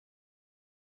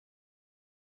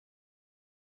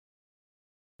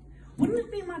Wouldn't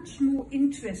it be much more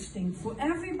interesting for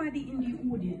everybody in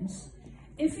the audience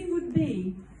if it would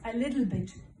be a little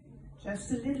bit, just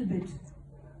a little bit,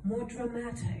 more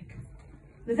dramatic,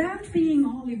 without being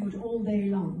Hollywood all day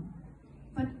long?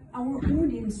 But our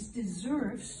audience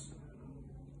deserves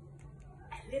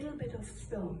a little bit of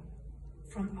thrill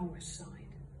from our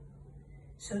side.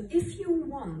 So if you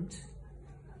want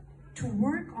to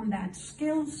work on that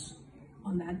skills,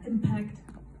 on that impact,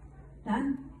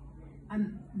 then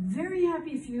I'm very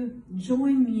happy if you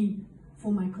join me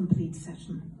for my complete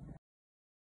session.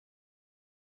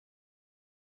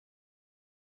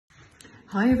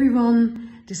 Hi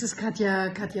everyone, this is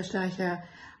Katja Schleicher,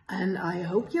 and I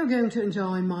hope you're going to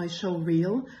enjoy my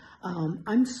showreel.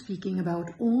 I'm speaking about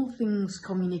all things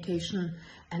communication,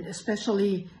 and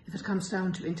especially if it comes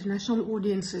down to international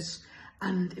audiences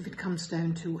and if it comes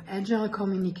down to agile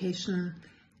communication,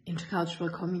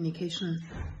 intercultural communication,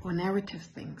 or narrative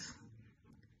things.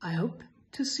 I hope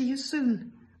to see you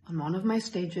soon on one of my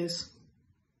stages.